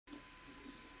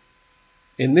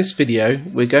In this video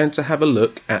we're going to have a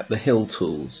look at the hill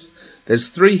tools. There's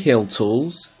 3 hill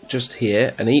tools just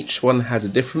here, and each one has a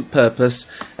different purpose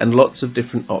and lots of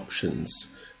different options.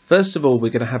 First of all, we're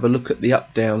going to have a look at the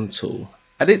up down tool.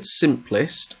 At its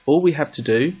simplest, all we have to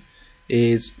do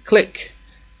is click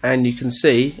and you can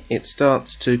see it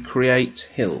starts to create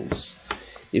hills.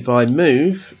 If I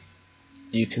move,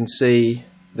 you can see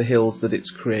the hills that it's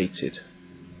created.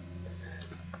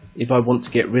 If I want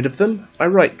to get rid of them, I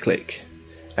right click.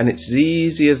 And it's as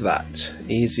easy as that,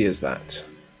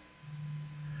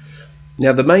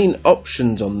 Now the main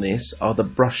options on this are the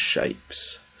brush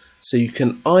shapes. So you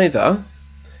can either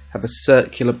have a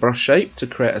circular brush shape to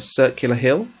create a circular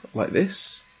hill like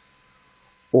this,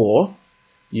 or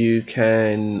you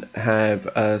can have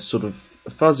a sort of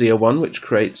fuzzier one which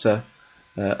creates a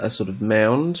sort of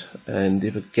mound. And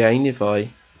if I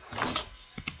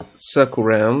circle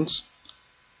round,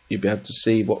 you'll be able to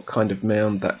see what kind of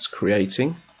mound that's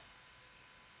creating.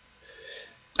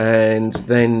 And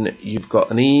then you've got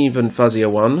an even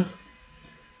fuzzier one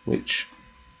which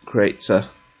creates a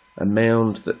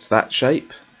mound that's that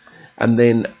shape. And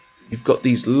then you've got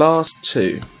these last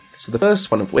 2. So the first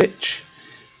one of which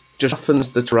just roughens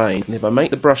the terrain. And if I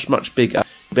make the brush much bigger,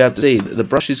 you'll be able to see that the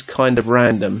brush is kind of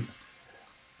random.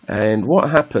 And what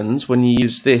happens when you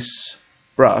use this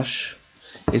brush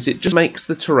is it just makes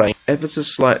the terrain ever so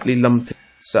slightly lumpy.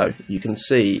 So you can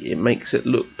see it makes it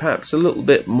look perhaps a little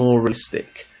bit more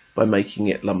realistic by making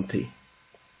it lumpy.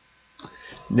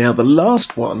 Now the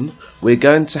last one, we're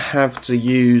going to have to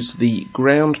use the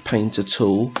ground painter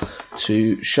tool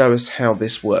to show us how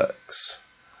this works.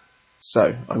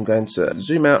 So I'm going to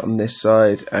zoom out on this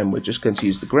side, and we're just going to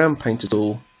use the ground painter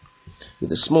tool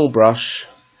with a small brush,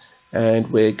 and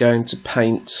we're going to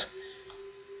paint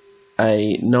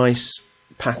a nice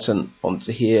pattern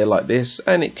onto here like this,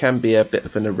 and it can be a bit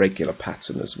of an irregular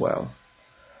pattern as well.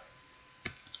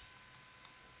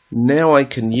 Now I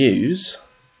can use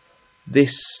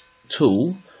this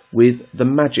tool with the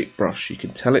magic brush. You can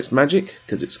tell it's magic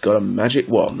because it's got a magic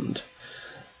wand.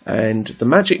 And the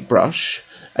magic brush,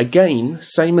 again,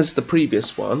 same as the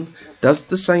previous one, does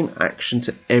the same action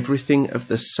to everything of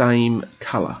the same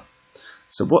colour.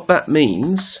 So what that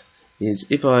means is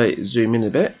if I zoom in a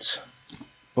bit,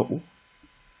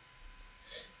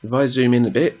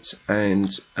 and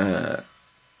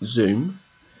zoom,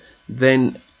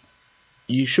 then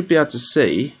you should be able to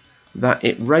see that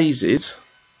it raises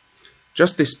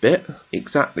just this bit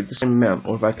exactly the same amount.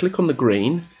 Or if I click on the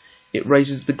green, it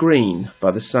raises the green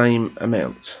by the same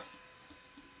amount,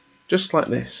 just like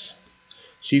this.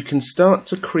 So you can start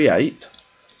to create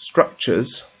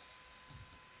structures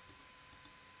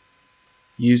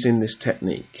using this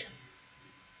technique.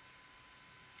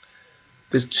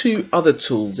 There's 2 other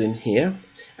tools in here,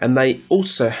 and they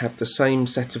also have the same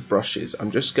set of brushes.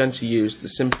 I'm just going to use the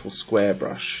simple square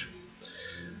brush.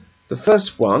 The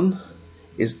first one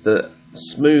is the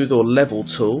smooth or level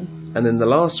tool, and then the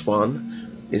last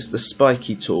one is the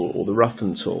spiky tool or the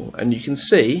roughen tool. And you can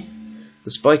see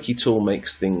the spiky tool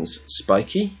makes things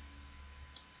spiky,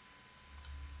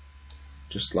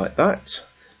 just like that.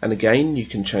 And again, you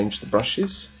can change the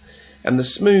brushes. And the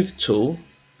smooth tool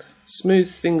smooth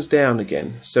things down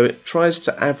again, so it tries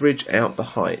to average out the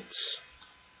heights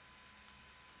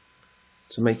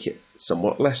to make it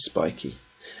somewhat less spiky.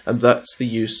 And that's the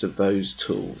use of those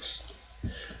tools.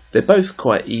 They're both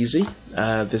quite easy.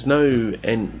 There's no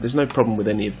problem with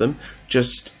any of them.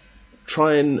 Just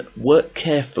try and work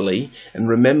carefully, and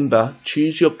remember,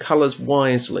 choose your colours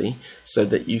wisely so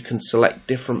that you can select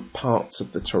different parts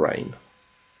of the terrain.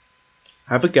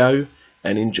 Have a go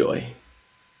and enjoy.